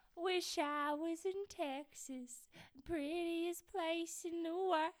wish I was in Texas, prettiest place in the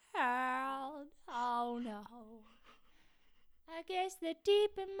world. Oh no, I guess that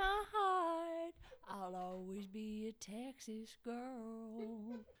deep in my heart, I'll always be a Texas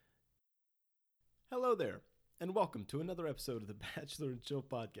girl. Hello there, and welcome to another episode of the Bachelor and Chill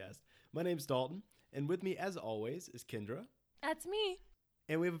podcast. My name's Dalton, and with me, as always, is Kendra. That's me.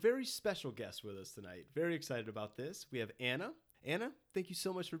 And we have a very special guest with us tonight. Very excited about this. We have Anna. Anna, thank you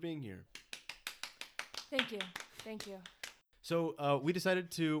so much for being here. Thank you. Thank you. So we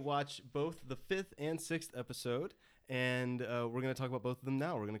decided to watch both the 5th and 6th episode, and we're going to talk about both of them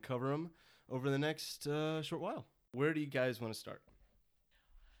now. We're going to cover them over the next short while. Where do you guys want to start?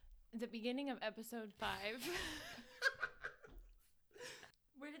 The beginning of episode 5.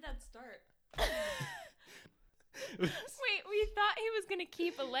 Where did that start? Wait, we thought he was going to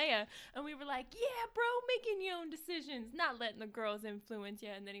keep Alea, and we were like, yeah, bro, making your own decisions, not letting the girls influence you.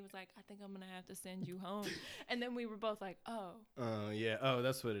 And then he was like, I think I'm going to have to send you home. And then we were both like, oh. Oh, yeah. Oh,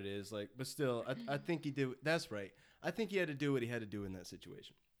 that's what it is. Like, but still, I think he did. That's right. I think he had to do what he had to do in that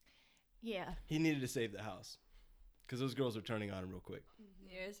situation. Yeah. He needed to save the house because those girls were turning on him real quick.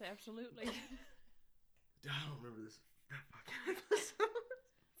 Yes, absolutely. I don't remember this fucking episode.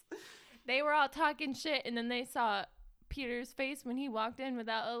 They were all talking shit, and then they saw Peter's face when he walked in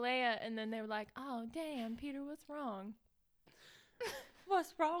without Alea, and then they were like, oh, damn, Peter, what's wrong?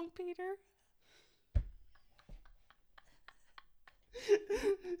 What's wrong, Peter? I'm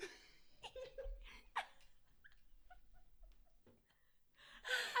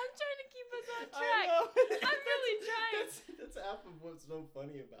trying to keep us on track. I'm really trying. That's half of what's so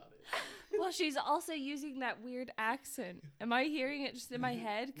funny about it. Well, she's also using that weird accent. Am I hearing it just in my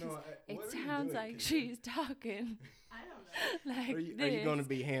head? Because it sounds like she's talking. I don't know. Like are you going to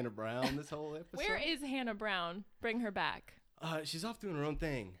be Hannah Brown this whole episode? Where is Hannah Brown? Bring her back. She's off doing her own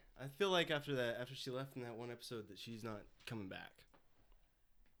thing. I feel like after she left in that one episode, that she's not coming back.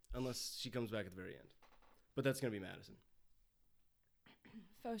 Unless she comes back at the very end. But that's going to be Madison.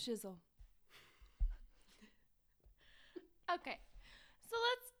 Faux shizzle. Okay. So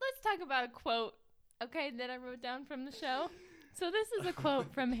let's talk about a quote, okay, that I wrote down from the show. So this is a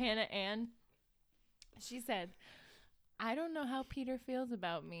quote from Hannah Ann. She said, I don't know how Peter feels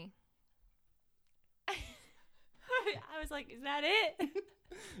about me. I was like, is that it?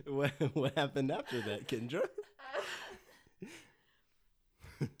 What happened after that, Kendra?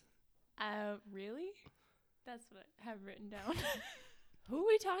 Really? That's what I have written down. Who are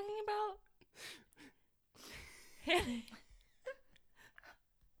we talking about?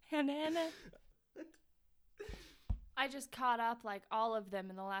 Hannah. I just caught up like all of them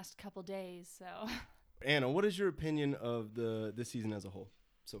in the last couple days, so. Anna, what is your opinion of this season as a whole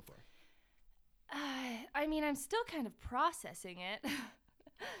so far? I mean, I'm still kind of processing it.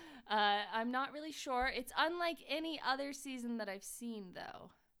 I'm not really sure. It's unlike any other season that I've seen,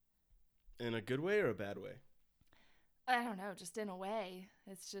 though. In a good way or a bad way? I don't know, just in a way.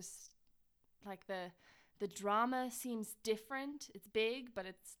 It's just like the drama seems different. It's big, but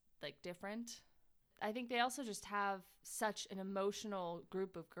it's like different. I think they also just have such an emotional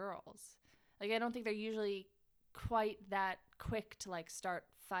group of girls. Like, I don't think they're usually quite that quick to like start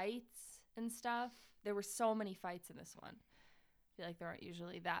fights and stuff. There were so many fights in this one. I feel like there aren't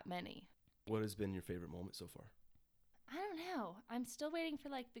usually that many. What has been your favorite moment so far? I don't know. I'm still waiting for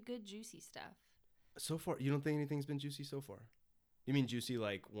like the good juicy stuff. So far, you don't think anything's been juicy so far? You mean juicy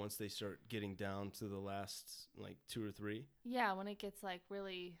like once they start getting down to the last like 2 or 3? Yeah, when it gets like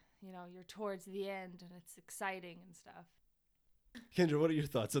really, you're towards the end and it's exciting and stuff. Kendra, what are your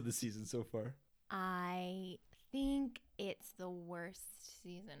thoughts on the season so far? I think it's the worst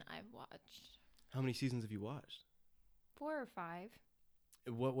season I've watched. How many seasons have you watched? 4 or 5.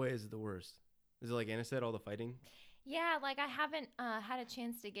 In what way is it the worst? Is it like Anna said, all the fighting? Yeah, like I haven't had a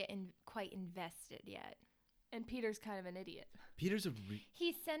chance to get quite invested yet. And Peter's kind of an idiot. Peter's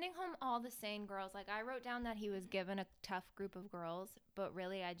He's sending home all the sane girls. Like, I wrote down that he was given a tough group of girls, but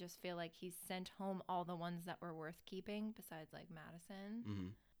really I just feel like he's sent home all the ones that were worth keeping besides, like, Madison. Mm-hmm.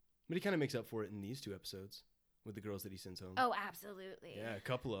 But he kind of makes up for it in these 2 episodes with the girls that he sends home. Oh, absolutely. Yeah, a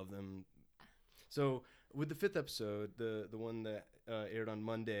couple of them. So, with the 5th episode, the one that aired on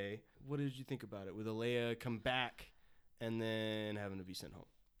Monday, what did you think about it? With Alea come back and then having to be sent home?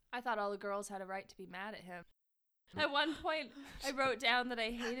 I thought all the girls had a right to be mad at him. At one point, I wrote down that I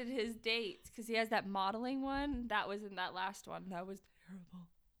hated his dates because he has that modeling one. That was in that last one. That was terrible.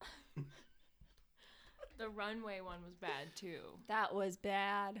 The runway one was bad, too. That was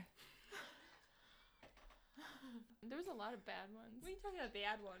bad. There was a lot of bad ones. What are you talking about,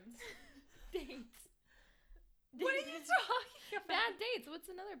 bad ones? Dates. What are you talking about? Bad dates. What's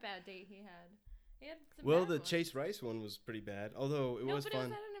another bad date he had? He had some Well, bad the ones. Chase Rice one was pretty bad, although it was but fun. it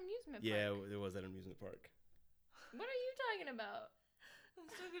was at an amusement Yeah, park. it was at an amusement park. What are you talking about? I'm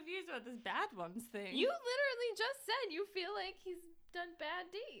so confused about this bad ones thing. You literally just said you feel like he's done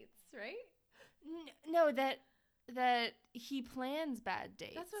bad dates, right? No, that he plans bad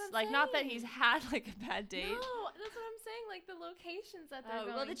dates. That's what I'm like, not that he's saying. had like a bad date. No, that's what I'm saying. Like the locations that they're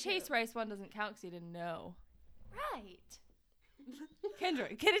going well, the Chase to. Rice one doesn't count because he didn't know. Right.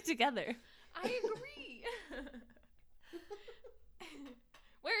 Kendra, get it together. I agree.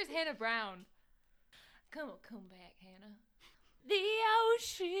 Where's Hannah Brown? Come back, Hannah. The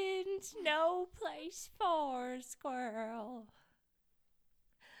ocean's no place for a squirrel.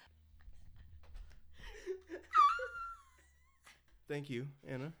 Thank you,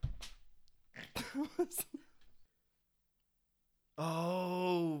 Anna.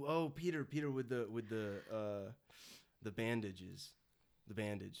 oh, Peter with the bandages, the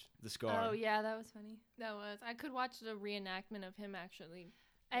bandage, the scar. Oh yeah, that was funny. That was. I could watch the reenactment of him actually.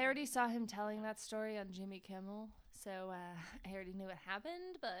 I already saw him telling that story on Jimmy Kimmel, so I already knew what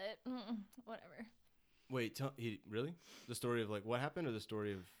happened, but whatever. Wait, he really? The story of like what happened, or the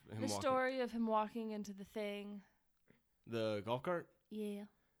story of him The walking? story of him walking into the thing. The golf cart? Yeah.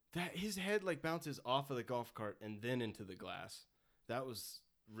 That his head like bounces off of the golf cart and then into the glass. That was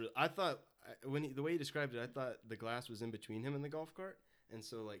real. I thought the way he described it, I thought the glass was in between him and the golf cart, and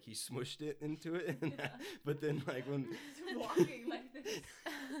so like he smushed it into it. And but then like when Walking like this.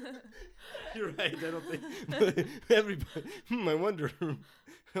 you're right, I don't think everybody. I wonder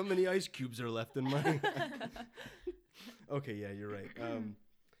how many ice cubes are left in my. Okay, yeah, you're right.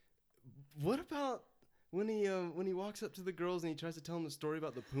 What about when he walks up to the girls and he tries to tell them the story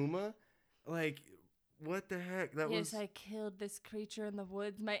about the puma? Like, what the heck? Yes, I killed this creature in the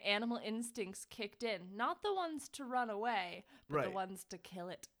woods. My animal instincts kicked in. Not the ones to run away, but the Right. ones to kill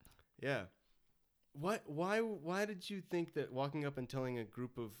it. Yeah. What? Why did you think that walking up and telling a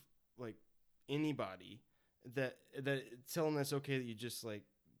group of like anybody that telling that's okay that you just like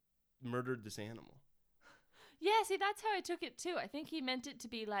murdered this animal? Yeah, see, that's how I took it too. I think he meant it to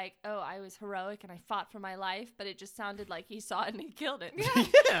be like, oh, I was heroic and I fought for my life, but it just sounded like he saw it and he killed it.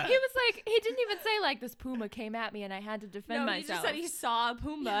 Yeah. He was like, he didn't even say like this puma came at me and I had to defend No, myself. he just said he saw a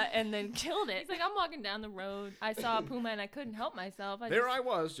puma and then killed it. He's like, I'm walking down the road. I saw a puma and I couldn't help myself. There I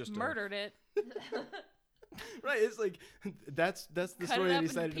was, just murdered it. Right, it's like that's the Cut story it they up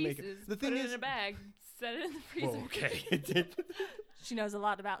decided into to pieces. make. The put thing it is, in a bag. Set it in the freezer. well, okay. She knows a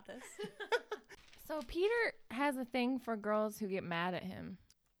lot about this. So Peter has a thing for girls who get mad at him.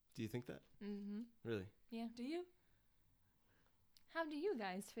 Do you think that? Mm-hmm. Really? Yeah. Do you? How do you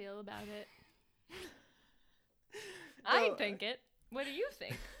guys feel about it? I Well, think it. What do you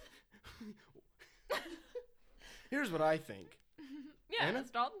think? Here's what I think. Yeah, Anna?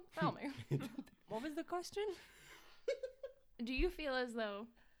 stop. Tell me. What was the question? Do you feel as though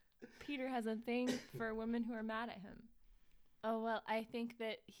Peter has a thing for women who are mad at him? Oh, well, I think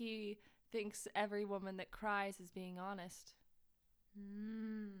that he thinks every woman that cries is being honest.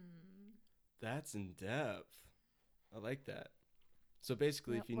 That's in depth. I like that. So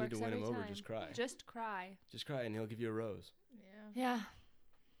basically, Yep, if you need to works win him every over, time. just cry. Just cry. Just cry, and he'll give you a rose. Yeah.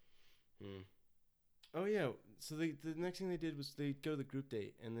 Yeah. Oh yeah. So the next thing they did was they go to the group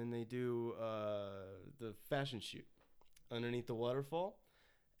date, and then they do the fashion shoot underneath the waterfall,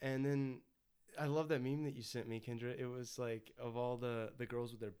 and then I love that meme that you sent me, Kendra. It was like of all the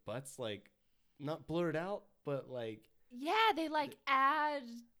girls with their butts like not blurred out, but like Yeah, they like add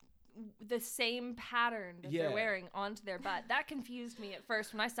the same pattern that Yeah. they're wearing onto their butt. That confused me at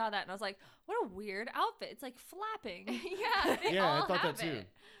first when I saw that, and I was like, "What a weird outfit! It's like flapping." Yeah, they yeah, all I thought have that too. it.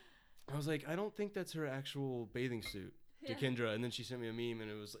 I was like, I don't think that's her actual bathing suit to Kendra, and then she sent me a meme,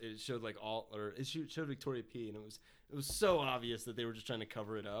 and it showed like showed Victoria P, and it was so obvious that they were just trying to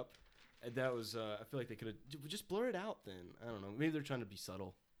cover it up. And that was I feel like they could have just blur it out. Then I don't know, maybe they're trying to be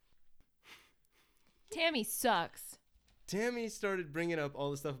subtle. Tammy sucks. Tammy started bringing up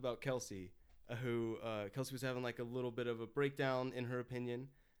all the stuff about Kelsey, who Kelsey was having like a little bit of a breakdown in her opinion.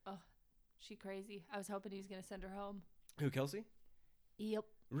 Oh, she crazy. I was hoping he was gonna send her home. Who, Kelsey? Yep.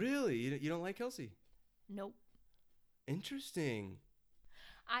 Really? You don't like Kelsey? Nope. Interesting.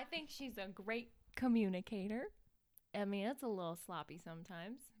 I think she's a great communicator. I mean, it's a little sloppy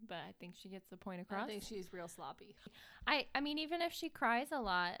sometimes, but I think she gets the point across. I think she's real sloppy. I mean, even if she cries a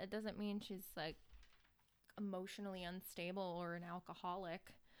lot, it doesn't mean she's like emotionally unstable or an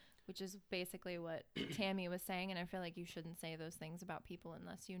alcoholic, which is basically what Tammy was saying. And I feel like you shouldn't say those things about people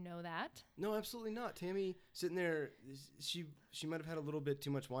unless you know that. No, absolutely not. Tammy sitting there, she might have had a little bit too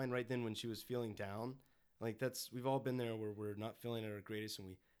much wine right then when she was feeling down. Like we've all been there where we're not feeling at our greatest and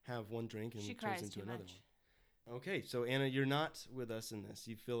we have one drink and She we turns cries into too another much. one. Okay, so Anna, you're not with us in this.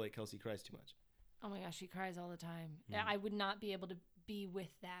 You feel like Kelsey cries too much. Oh my gosh, she cries all the time. Mm. I would not be able to be with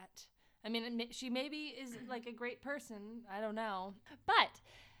that. I mean, she maybe is like a great person. I don't know. But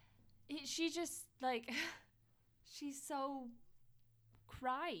she just like, she's so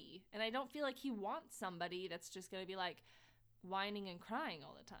cryy. And I don't feel like he wants somebody that's just going to be like whining and crying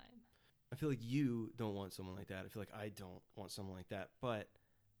all the time. I feel like you don't want someone like that. I feel like I don't want someone like that. But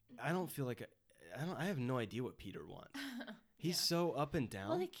I don't feel like I have no idea what Peter wants. He's so up and down.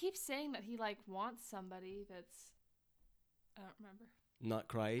 Well, he keeps saying that he like wants somebody that's, I don't remember. Not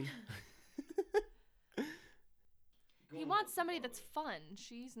cryy. He wants somebody that's fun.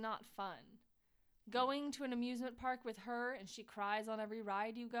 She's not fun. Going to an amusement park with her and she cries on every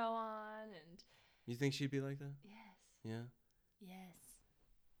ride you go on, and You think she'd be like that? yes. Yeah. Yes.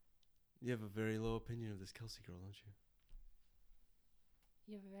 You have a very low opinion of this Kelsey girl, don't you?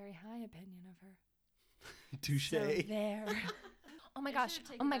 You have a very high opinion of her. Touche. So there. Oh my I gosh. should've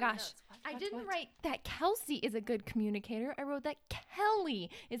taken Oh my better gosh. notes. I What, didn't what? write that Kelsey is a good communicator. I wrote that Kelly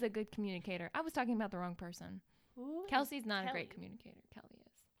is a good communicator. I was talking about the wrong person. Who is Kelsey's not a great Kelly? communicator. Kelly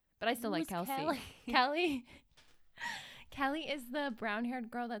is. But I still like Who's Kelsey. Kelly? Kelly. Kelly is the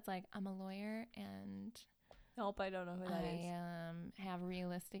brown-haired girl that's like, I'm a lawyer and Nope, I don't know who that is. I have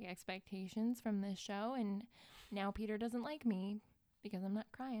realistic expectations from this show, and now Peter doesn't like me because I'm not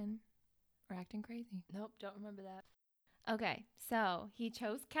crying or acting crazy. Nope, don't remember that. Okay, so he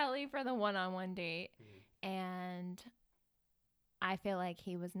chose Kelly for the one-on-one date, and I feel like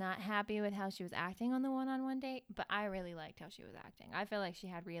he was not happy with how she was acting on the one-on-one date, but I really liked how she was acting. I feel like she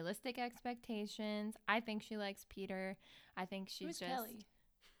had realistic expectations. I think she likes Peter. I think she's Who's just Kelly?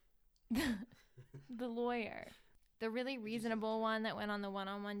 the lawyer, the really reasonable one that went on the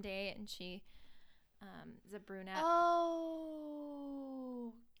one-on-one date, and she is a brunette.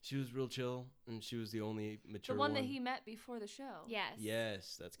 Oh, She was real chill, and she was the only mature the one that he met before the show. Yes.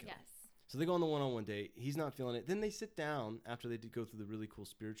 Yes, that's Kelly. Yes. So they go on the one-on-one date. He's not feeling it. Then they sit down after they did go through the really cool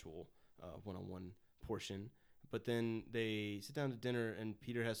spiritual one-on-one portion. But then they sit down to dinner, and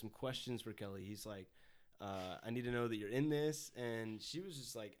Peter has some questions for Kelly. He's like, I need to know that you're in this. And she was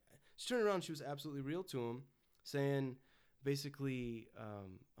just like, she turned around. She was absolutely real to him, saying basically,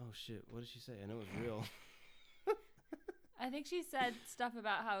 oh, shit, what did she say? I know it was real. I think she said stuff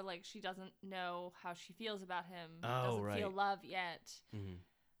about how like she doesn't know how she feels about him. Oh, doesn't right. feel love yet. Mm-hmm.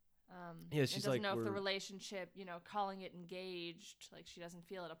 and Yeah, she's doesn't like, know if the we're- relationship, calling it engaged, like she doesn't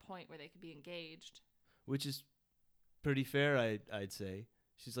feel at a point where they could be engaged. Which is pretty fair, I'd say.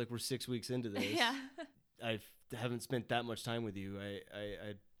 She's like, we're 6 weeks into this. Yeah. I haven't spent that much time with you.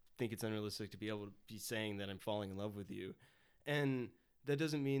 I think it's unrealistic to be able to be saying that I'm falling in love with you. And that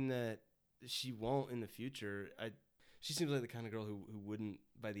doesn't mean that she won't in the future. She seems like the kind of girl who wouldn't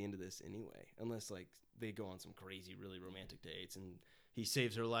by the end of this anyway, unless like they go on some crazy, really romantic dates and he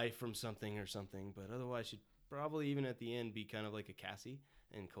saves her life from something or something. But otherwise, she'd probably even at the end be kind of like a Cassie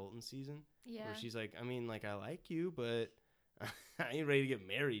in Colton's season, Yeah. where she's like, I mean, like I like you, but I ain't ready to get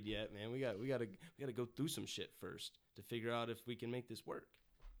married yet, man. We gotta go through some shit first to figure out if we can make this work.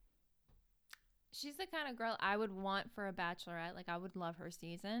 She's the kind of girl I would want for a bachelorette. Like, I would love her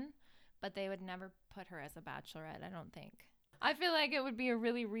season, but they would never put her as a bachelorette, I don't think. I feel like it would be a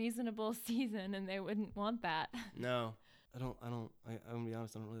really reasonable season, and they wouldn't want that. No, I'm gonna be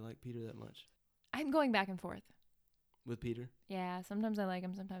honest, I don't really like Peter that much. I'm going back and forth. With Peter? Yeah, sometimes I like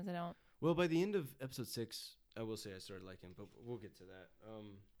him, sometimes I don't. Well, by the end of episode 6, I will say I started liking him, but we'll get to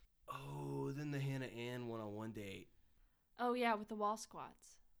that. Then the Hannah Ann one-on-one date. Oh yeah, with the wall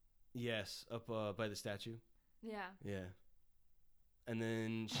squats. Yes, up by the statue. Yeah. Yeah. And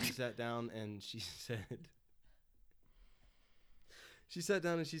then she sat down and she said... She sat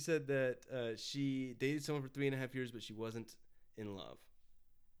down and she said that she dated someone for 3.5 years, but she wasn't in love.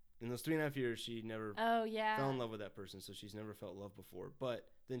 In those 3.5 years, she never Oh yeah. fell in love with that person, so she's never felt love before. But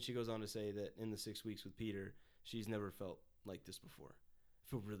then she goes on to say that in the 6 weeks with Peter, she's never felt like this before. I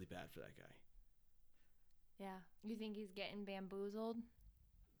feel really bad for that guy. Yeah. You think he's getting bamboozled?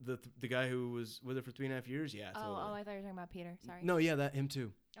 The guy who was with her for 3.5 years, yeah, totally. Oh, I thought you were talking about Peter. Sorry. No, yeah, him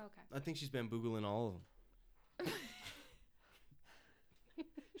too. Okay. I think she's been boogling all of them.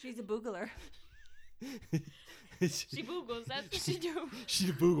 She's a boogler. She boogles. That's what she do.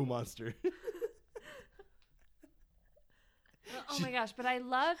 She's a boogle monster. Oh my gosh, but I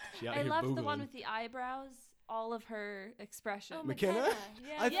loved She out I here loved the one boogling. with the eyebrows, all of her expression. Oh, McKenna?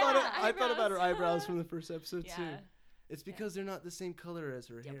 Yeah. I Yeah, thought about her eyebrows eyebrows. from the first episode too. Yeah. It's because they're not the same color as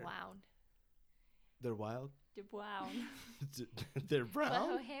her Yeah, hair. wound. They're wild. They're brown. They're But her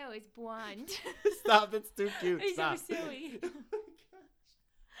brown. hair is blonde. Stop! That's too cute. He's so Stop. silly.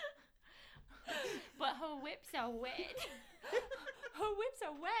 But her whips are wet. Her whips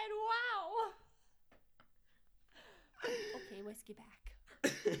are wet. Wow. Okay, let's get back.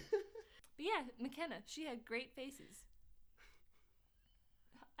 But yeah, McKenna, she had great faces.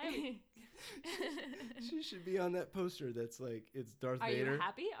 I mean, She should be on that poster. That's like it's Darth are Vader. you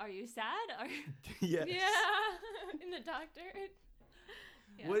happy? Are you sad? Are you... Yes. Yeah. In the doctor.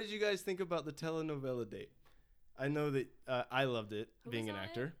 Yeah. What did you guys think about the telenovela date? I know that I loved it, Who being was an on it?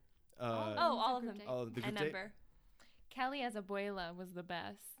 actor. Oh, all all of of them. them. All of the I group date. remember. Kelly as abuela was the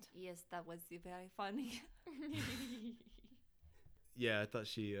best. Yes, that was very funny. Yeah, I thought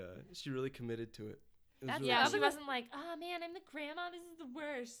she really committed to it. It was That's- really Yeah, good. she wasn't like, oh man, I'm the grandma. This is the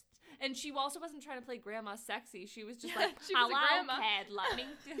worst. And she also wasn't trying to play grandma sexy. She was just like, She was a hello, grandma." kid, let me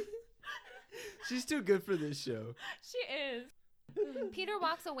do. She's too good for this show. She is. Peter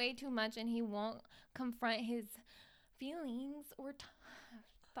walks away too much and he won't confront his feelings or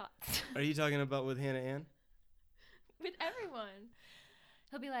thoughts Are you talking about with Hannah Ann? with everyone.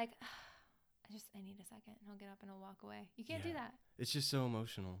 He'll be like, I need a second. And he'll get up and he'll walk away. You can't do Yeah. that. It's just so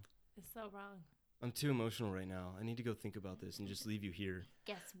emotional. It's so wrong. I'm too emotional right now. I need to go think about this and just leave you here.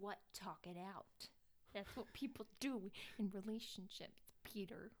 Guess what? Talk it out. That's what people do in relationships,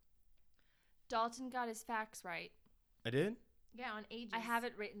 Peter. Dalton got his facts right. I did? Yeah, on ages. I have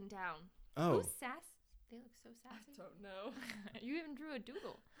it written down. Oh. Who's sass? They look so sassy. don't know. You even drew a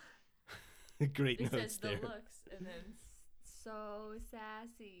doodle. Great It notes says the there. looks and then so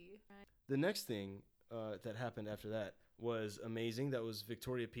sassy. The next thing that happened after that was amazing. That was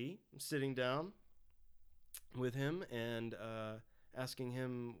Victoria P. sitting down with him and asking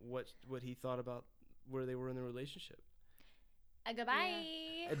him what he thought about where they were in their relationship.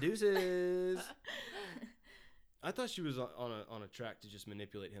 Goodbye. Deuces. I thought she was on a track to just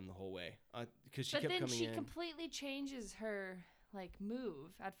manipulate him the whole way. Because she But kept then coming she in. completely changes her like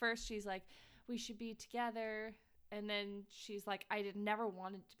move. At first she's like, we should be together. And then she's like, I never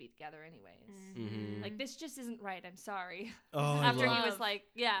wanted to be together anyways. Mhm. Like, this just isn't right. I'm sorry. Oh, I After love- he was like,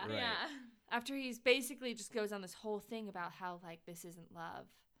 yeah. Right. Yeah. After he's basically just goes on this whole thing about how, like, this isn't love.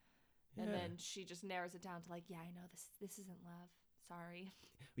 And Yeah. then she just narrows it down to, like, yeah, I know this isn't love. Sorry.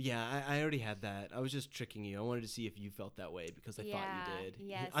 Yeah, I already had that. I was just tricking you. I wanted to see if you felt that way because I thought you did.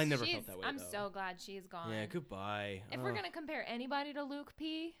 Yes. I never felt that way, I'm though. so glad she's gone. Yeah, goodbye. If we're gonna compare anybody to Luke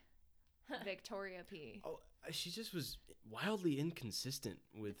P, Victoria P. Oh, she just was wildly inconsistent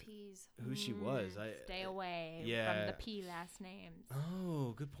with Peas. who she was. Stay away yeah. from the P last names.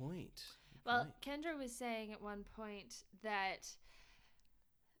 Oh, good point. Good Well, point. Kendra was saying at one point that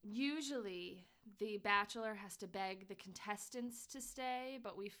usually the bachelor has to beg the contestants to stay,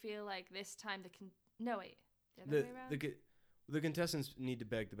 but we feel like this time no, wait. The other way around? the contestants need to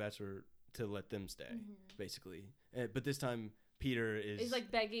beg the bachelor to let them stay, basically. But this time, Peter is He's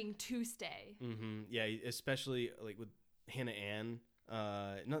like begging to stay. Yeah, especially like with Hannah Ann.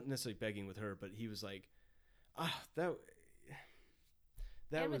 Not necessarily begging with her, but he was like, that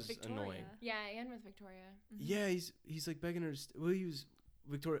And with was Victoria. annoying. Yeah, and with Victoria. Yeah, he's like begging her. Well, he was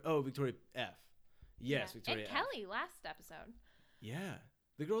Victoria. Oh, Victoria F. Yes, Yeah. Victoria And F. Kelly last episode. Yeah,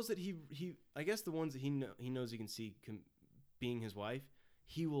 the girls that he I guess the ones that he knows he can see being his wife,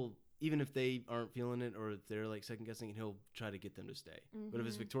 he will, even if they aren't feeling it or if they're like second guessing it, he'll try to get them to stay. But if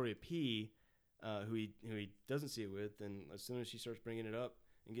it's Victoria P, who he doesn't see it with, then as soon as she starts bringing it up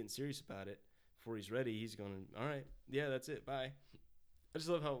and getting serious about it, before he's ready, he's going, all right, yeah, that's it, bye. I just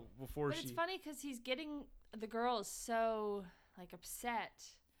love how before But she. it's funny because he's getting the girls so like upset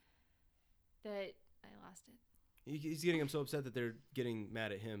that I lost it. He's getting them so upset that they're getting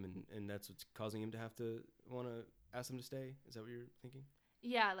mad at him, and that's what's causing him to have to want to ask them to stay. Is that what you're thinking?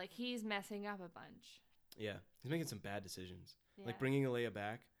 Yeah, like he's messing up a bunch. Yeah, he's making some bad decisions, Yeah. like bringing Alea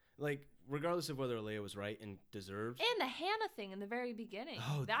back. Like regardless of whether Alea was right and deserved, And the Hannah thing in the very beginning.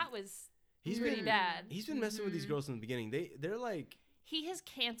 Oh, that was he's pretty been bad. He's been messing with these girls from the beginning. They're like He has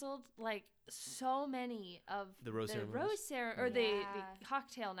canceled like so many of The rose ceremonies? or the Yeah.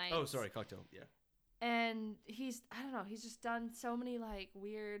 cocktail nights. oh sorry cocktail yeah. And he's just done so many like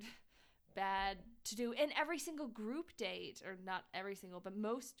weird bad to do, and every single group date, or not every single, but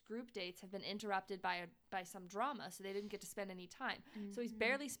most group dates have been interrupted by some drama, so they didn't get to spend any time. So he's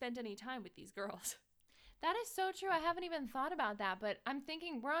barely spent any time with these girls. That is so true. I haven't even thought about that, but I'm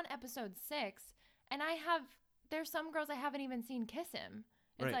thinking we're on episode 6, and there's some girls I haven't even seen kiss him.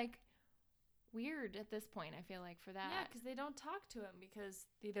 It's Right. like weird at this point, I feel like, for that. Yeah, because they don't talk to him because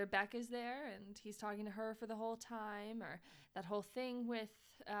either Becca's there and he's talking to her for the whole time, or that whole thing with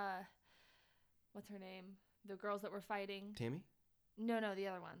what's her name, The girls that were fighting. Tammy? No, the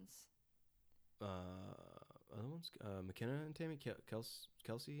other ones. Other ones? McKenna and Tammy?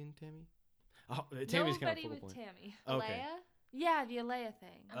 Kelsey and Tammy? Oh, Tammy's kind of Nobody full with point. Tammy. Okay. Alea? Yeah, the Alea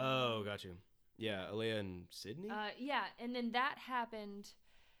thing. Oh, got you. Yeah, Alea and Sydney? Yeah, and then that happened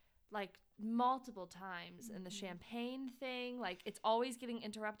like multiple times. And the champagne thing, like it's always getting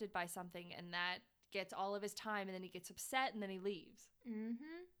interrupted by something, and that gets all of his time, and then he gets upset, and then he leaves. Mm-hmm.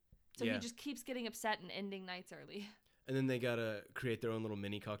 So Yeah. he just keeps getting upset and ending nights early. And then they gotta create their own little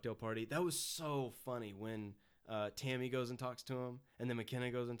mini cocktail party. That was so funny when Tammy goes and talks to him, and then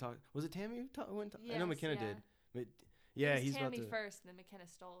McKenna goes and talks. Was it Tammy who went? I know Yes, McKenna yeah. did. But yeah, It was he's Tammy about to. first, and then McKenna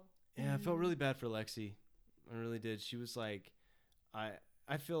stole. Yeah, I felt really bad for Lexi. I really did. She was like,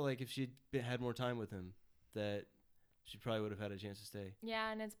 I feel like if she'd had more time with him, that she probably would have had a chance to stay.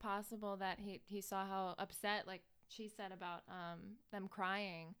 Yeah, and it's possible that he saw how upset, like she said about them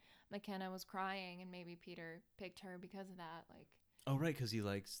crying. McKenna was crying, and maybe Peter picked her because of that. Like, Oh, right, because he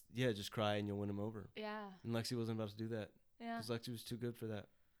likes, just cry and you'll win him over. yeah, And Lexi wasn't about to do that yeah. because Lexi was too good for that.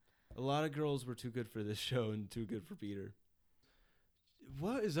 A lot of girls were too good for this show and too good for Peter.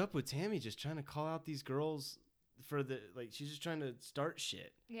 What is up with Tammy just trying to call out these girls for she's just trying to start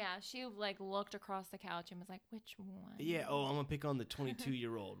shit. Yeah, she like looked across the couch and was like, "Which one?" Yeah, I'm going to pick on the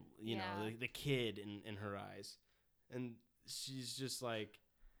 22-year-old, you know, Yeah. the kid in her eyes. And she's just like,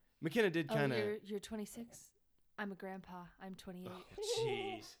 McKenna did kind of. Oh, you're 26? I'm a grandpa. I'm 28. Oh,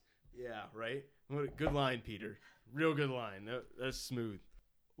 jeez. Yeah, right? What a good line, Peter. Real good line. That's smooth.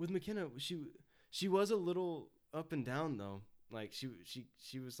 With McKenna, she was a little up and down, though. Like,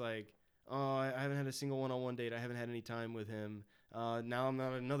 she was like, oh, I haven't had a single one-on-one date. I haven't had any time with him. Now I'm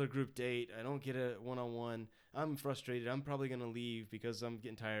on another group date. I don't get a one-on-one. I'm frustrated. I'm probably going to leave because I'm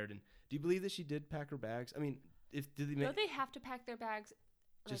getting tired. And do you believe that she did pack her bags? I mean, did they make... Don't they have to pack their bags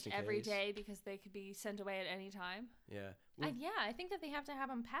Just in every case. day because they could be sent away at any time? Yeah. Well, I think that they have to have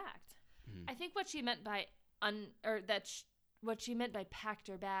them packed. I think what she meant by what she meant by packed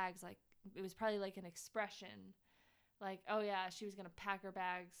her bags, like it was probably like an expression, like, oh yeah, she was gonna pack her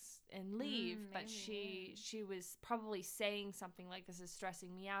bags and leave, but maybe. she was probably saying something like, this is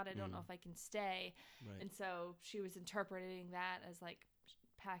stressing me out. I don't know if I can stay, right. and so she was interpreting that as like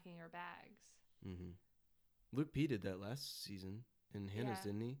packing her bags. Mm-hmm. Luke P did that last season in Hannah's,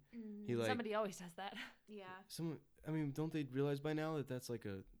 Yeah. didn't he? He like Somebody always does that. Yeah. someone. I mean, don't they realize by now that that's like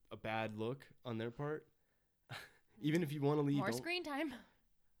a bad look on their part? Even if you want to leave, More don't. screen time.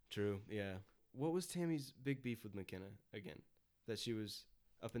 True. Yeah. What was Tammy's big beef with McKenna again? That she was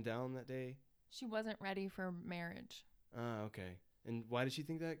up and down that day. She wasn't ready for marriage. Ah, okay. And why did she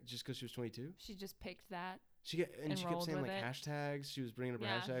think that? Just because she was 22? She just picked that. She kept rolled saying with like it. hashtags. She was bringing up her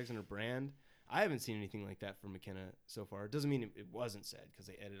Yeah. hashtags and her brand. I haven't seen anything like that from McKenna so far. It doesn't mean it wasn't said because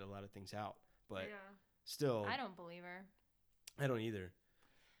they edited a lot of things out. But still, I don't believe her. I don't either.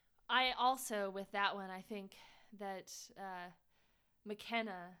 I also, with that one, I think that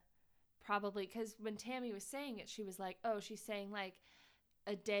McKenna probably, because when Tammy was saying it, she was like, oh, she's saying like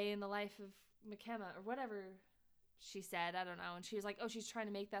a day in the life of McKenna or whatever she said. I don't know. And she was like, oh, she's trying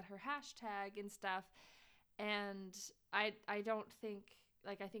to make that her hashtag and stuff. And I don't think,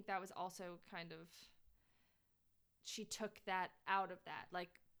 like, I think that was also kind of, she took that out of that. Like,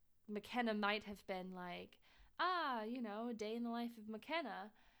 McKenna might have been like, you know, a day in the life of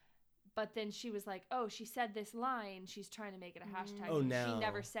McKenna. But then she was like, oh, she said this line. She's trying to make it a hashtag. Oh, And no. She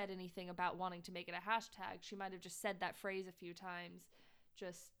never said anything about wanting to make it a hashtag. She might have just said that phrase a few times,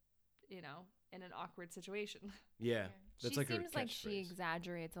 just, you know, in an awkward situation. Yeah. That's she like her seems like she catchphrase.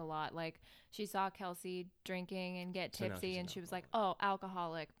 exaggerates a lot. Like she saw Kelsey drinking and get So now tipsy, she's and an she was like, "Oh,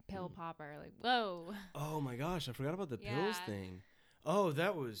 alcoholic, pill popper." Like, whoa. Oh my gosh, I forgot about the pills Yeah. thing. Oh,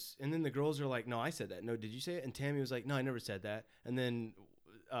 that was, and then the girls are like, no, I said that. No, did you say it? And Tammy was like, no, I never said that. And then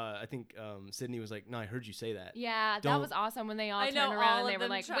I think Sydney was like, no, I heard you say that. Yeah, that Don't- was awesome when they all I turned know around all and they of were them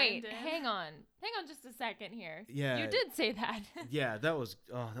like, chimed "Wait, in. hang on just a second here. Yeah. You did say that." Yeah, that was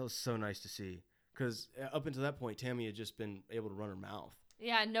so nice to see. Because up until that point, Tammy had just been able to run her mouth.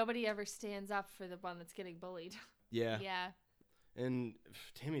 Yeah, nobody ever stands up for the one that's getting bullied. Yeah. Yeah. And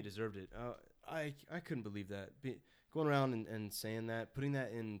Tammy deserved it. I couldn't believe that. Going around and saying that, putting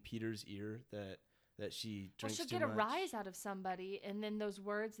that in Peter's ear that she Well, drinks she'll too get a much. rise out of somebody, and then those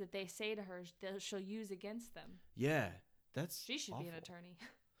words that they say to her, she'll use against them. Yeah, that's She should be an awful. attorney.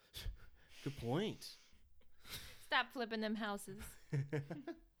 Good point. Stop flipping them houses.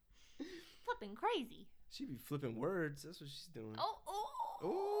 Flipping crazy. She'd be flipping words. That's what she's doing. Oh.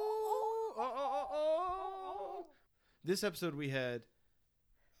 Oh. This episode we had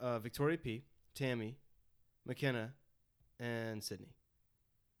Victoria P, Tammy, McKenna, and Sydney.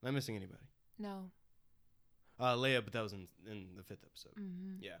 Am I missing anybody? No. Leia, but that was in the 5th episode.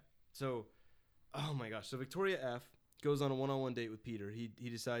 Mm-hmm. Yeah. So, oh my gosh. So Victoria F goes on a one-on-one date with Peter. He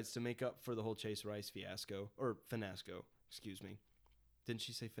decides to make up for the whole Chase Rice fiasco, or finasco, excuse me. Didn't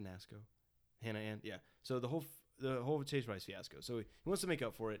she say finasco? Hannah Ann? Yeah. So the whole Chase Rice fiasco. So he wants to make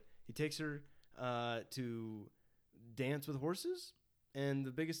up for it. He takes her to dance with horses. And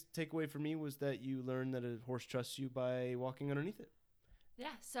the biggest takeaway for me was that you learn that a horse trusts you by walking underneath it. Yeah,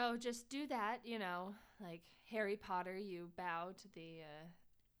 so just do that, like Harry Potter, you bow to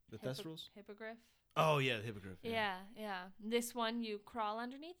the Thestrals? hippogriff. Oh, yeah, the hippogriff. Yeah. This one, you crawl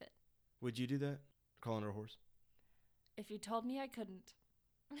underneath it. Would you do that? Crawl under a horse? If you told me I couldn't.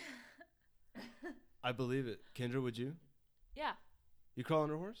 I believe it. Kendra, would you? Yeah. You crawl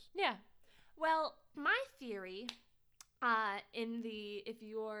under a horse? Yeah. Well, my theory, if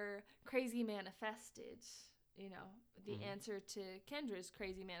you're crazy manifested, the answer to Kendra's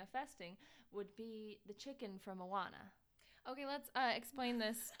crazy manifesting would be the chicken from Moana. Okay, let's explain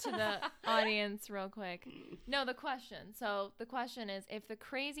this to the audience real quick. No, the question. So the question is, if the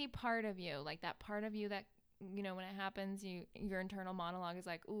crazy part of you, like that part of you that, when it happens, your internal monologue is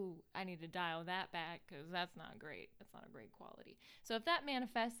like, ooh, I need to dial that back because that's not great. That's not a great quality. So if that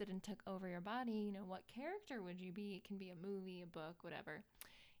manifested and took over your body, what character would you be? It can be a movie, a book, whatever.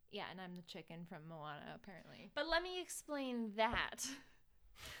 Yeah, and I'm the chicken from Moana, apparently. But let me explain that.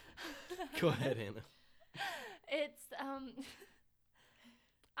 Go ahead, Hannah. It's,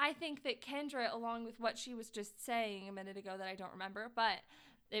 I think that Kendra, along with what she was just saying a minute ago that I don't remember, but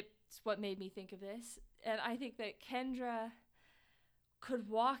it's what made me think of this. And I think that Kendra could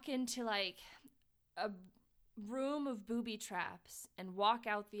walk into like a room of booby traps and walk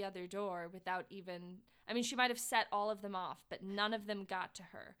out the other door without even, she might have set all of them off, but none of them got to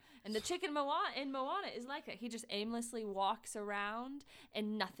her. And the chicken in Moana is like that. He just aimlessly walks around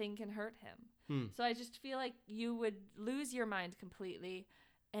and nothing can hurt him. So I just feel like you would lose your mind completely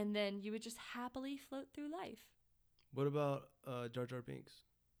and then you would just happily float through life. What about Jar Jar Binks?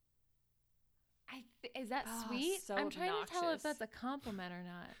 Is that sweet? So I'm trying to tell if obnoxious. that's a compliment or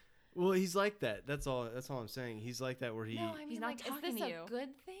not. Well, he's like that. That's all I'm saying. He's like that where he... No, I mean, He's not is talking this to a you.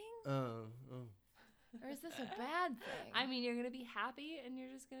 good thing? Oh. Or is this a bad thing? You're going to be happy and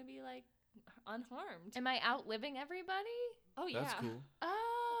you're just going to be like unharmed. Am I outliving everybody? Oh, yeah. That's cool.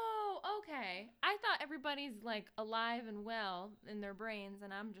 Oh, okay. I thought everybody's like alive and well in their brains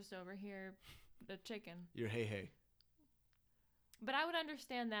and I'm just over here the chicken. You're hey. But I would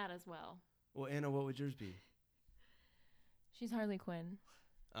understand that as well. Well, Anna, what would yours be? She's Harley Quinn.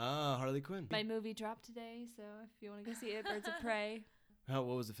 Ah, Harley Quinn. My movie dropped today, so if you want to go see it, Birds of Prey. What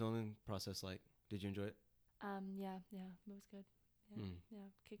was the filming process like? Did you enjoy it? Yeah, it was good. Yeah,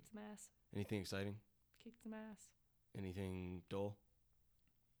 kicked some ass. Anything exciting? Kicked some ass. Anything dull?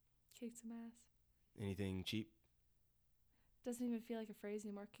 Kicked some ass. Anything cheap? Doesn't even feel like a phrase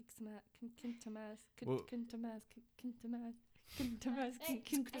anymore. Kicked some ass. Kicked some ass. Well- Kicked some ass. Kicked some ass. Kicked some ass.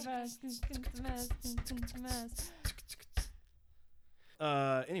 Kicked some ass. Kicked some ass. Kicked some ass.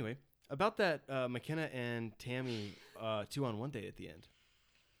 Anyway, about that McKenna and Tammy 2-on-1 date at the end.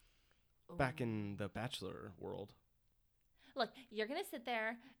 Back in the Bachelor world. Look, you're going to sit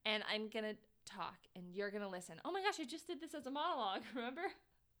there and I'm going to talk and you're going to listen. Oh my gosh, I just did this as a monologue, remember?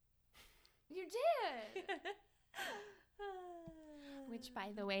 You did. Which,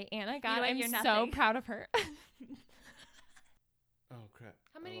 by the way, Anna got. You know what? I'm You're so nothing. proud of her. Oh, crap.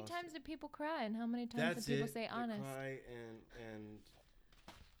 How I many lost times it. did people cry and how many times That's did people it. say The honest? cry and...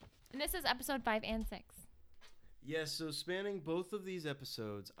 And this is episode 5 and 6. Yes, so spanning both of these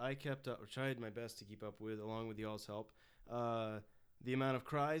episodes, I kept up, or tried my best to keep up with, along with y'all's help, the amount of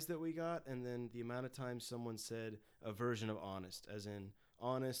cries that we got, and then the amount of times someone said a version of honest, as in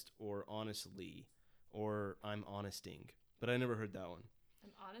honest or honestly, or I'm honesting. But I never heard that one.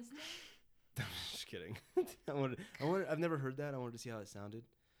 I'm honest. Just kidding. I've never heard that. I wanted to see how it sounded,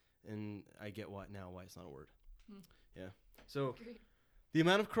 and I get why it's not a word. Yeah. So the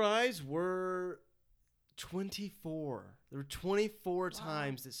amount of cries were 24. There were 24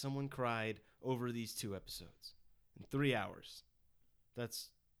 times that someone cried over these 2 episodes in 3 hours. That's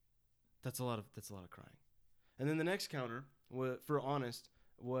a lot of crying. And then the next counter for honest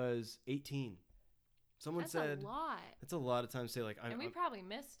was 18. Someone That's said a lot. that's a lot of times. Say like And we probably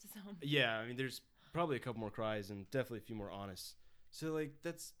missed some. yeah. I mean, there's probably a couple more cries and definitely a few more honest. So like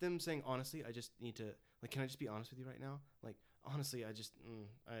that's them saying honestly. I just need to like. Can I just be honest with you right now? Like honestly, I just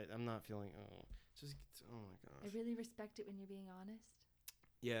I'm not feeling. Just oh my gosh. I really respect it when you're being honest.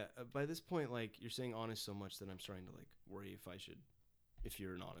 Yeah. By this point, like you're saying honest so much that I'm starting to like worry if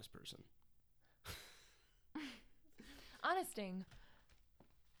you're an honest person. Honesting.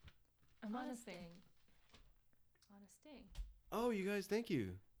 I'm honesting. on a sting. Oh, you guys, thank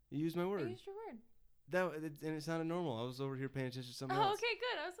you. You used my I word. used your word. And it sounded normal. I was over here paying attention to something Oh, else. okay,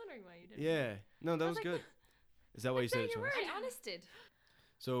 good. I was wondering why you didn't. Yeah. No, that I was was good. like, Is that why you said it your twice? word. I honested.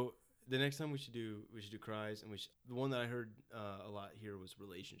 So the next time we should do cries, and the one that I heard a lot here was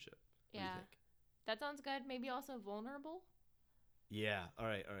relationship. What do you Yeah. think? That sounds good. Maybe also vulnerable. Yeah. All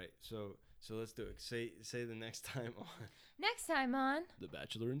right. So let's do it. Say the next time on Next time on, the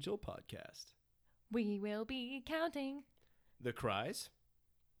Bachelor and Chill podcast. we will be counting. The cries,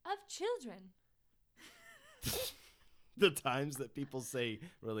 Of children. the times that people say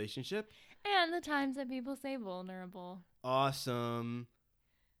relationship. And the times that people say vulnerable. Awesome.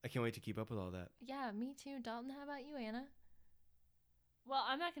 I can't wait to keep up with all that. Yeah, me too. Dalton, how about you, Anna? Well,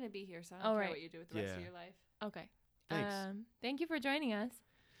 I'm not going to be here, so I don't Oh, care right. what you do with the rest of Yeah. your life. Okay. Thanks. Thank you for joining us.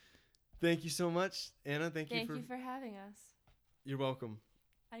 Thank you so much, Anna. Thank Thank you for having us. You're welcome.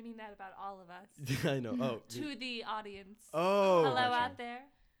 I mean that about all of us. I know. Oh. To the audience. Oh. Hello gotcha. out there.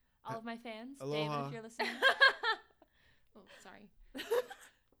 All of my fans. David, Aloha. if you're listening. Oh, sorry.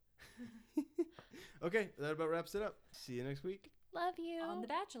 Okay, that about wraps it up. See you next week. Love you. On The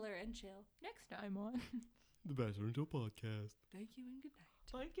Bachelor and Chill. Next time on. The Bachelor and Chill podcast. Thank you and good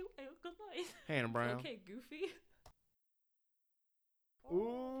night. Thank you and good night. Hannah Brown. Okay, Goofy.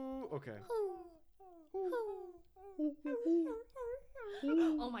 Ooh. Okay.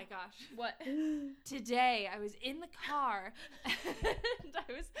 Oh my gosh. What? Today I was in the car and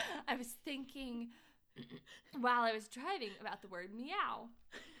I was thinking while I was driving about the word meow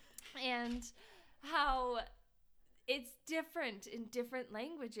and how it's different in different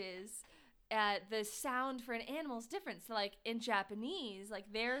languages. The sound for an animal is different. So like in Japanese,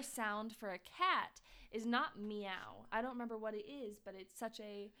 like their sound for a cat is not meow. I don't remember what it is, but it's such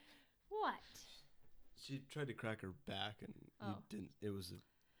a what? She tried to crack her back, and you Oh. didn't. It was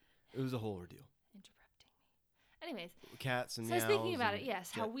a whole ordeal. Interrupting me. Anyways, Cats and so I was thinking meows about it. and-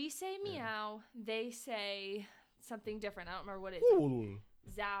 Yes, how Yeah. we say meow, they say something different. I don't remember what it is. Ooh.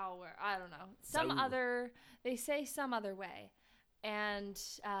 Zao or I don't know. They say some other way. And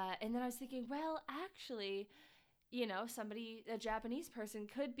then I was thinking, well, actually, you know, a Japanese person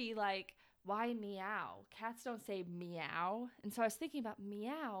could be like, why meow? Cats don't say meow. And so I was thinking about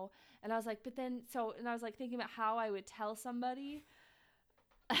meow, and I was like, and I was like thinking about how I would tell somebody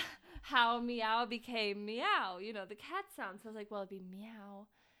how meow became meow, you know, the cat sound. So I was like, well, it'd be meow,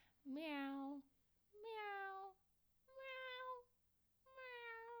 meow, meow, meow,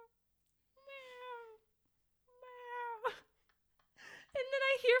 meow, meow, meow. And then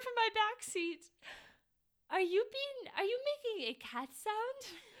I hear from my back seat, are you making a cat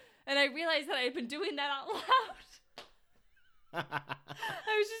sound? And I realized that I had been doing that out loud.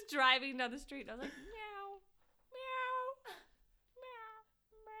 I was just driving down the street and I was like, meow, meow, meow,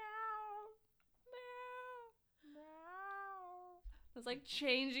 meow, meow, meow. I was like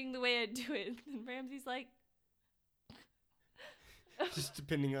changing the way I do it. And Ramsey's like, Just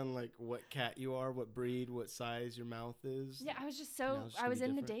depending on like what cat you are, what breed, what size your mouth is. yeah, I was just Now it's I gonna was be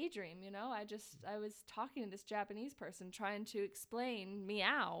in the different. daydream, you know? I was talking to this Japanese person trying to explain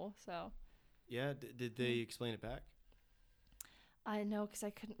meow. So Yeah. Did they explain it back? I know because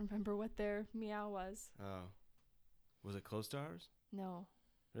I couldn't remember what their meow was. Oh. Was it close to ours? No.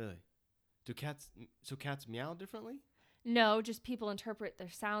 Really? Cats meow differently? No, just people interpret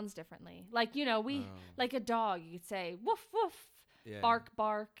their sounds differently. Like, you know, Oh. like a dog, you could say woof woof, Yeah. bark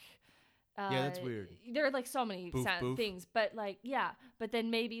bark. Yeah, that's weird. There are like so many Boof, boof. things, but like, yeah, but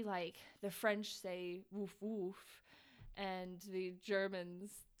then maybe like the French say woof woof and the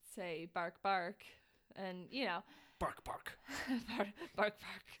Germans say bark bark and, you know, Bark, bark. bark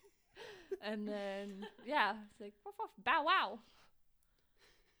bark. And then, yeah, it's like woof woof, bow wow.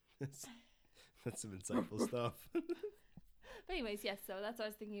 That's some insightful stuff. But anyways, yes, so that's what I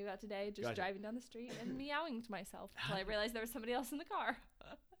was thinking about today, just Gotcha. driving down the street and meowing to myself until I realized there was somebody else in the car.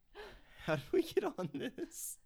 How did we get on this?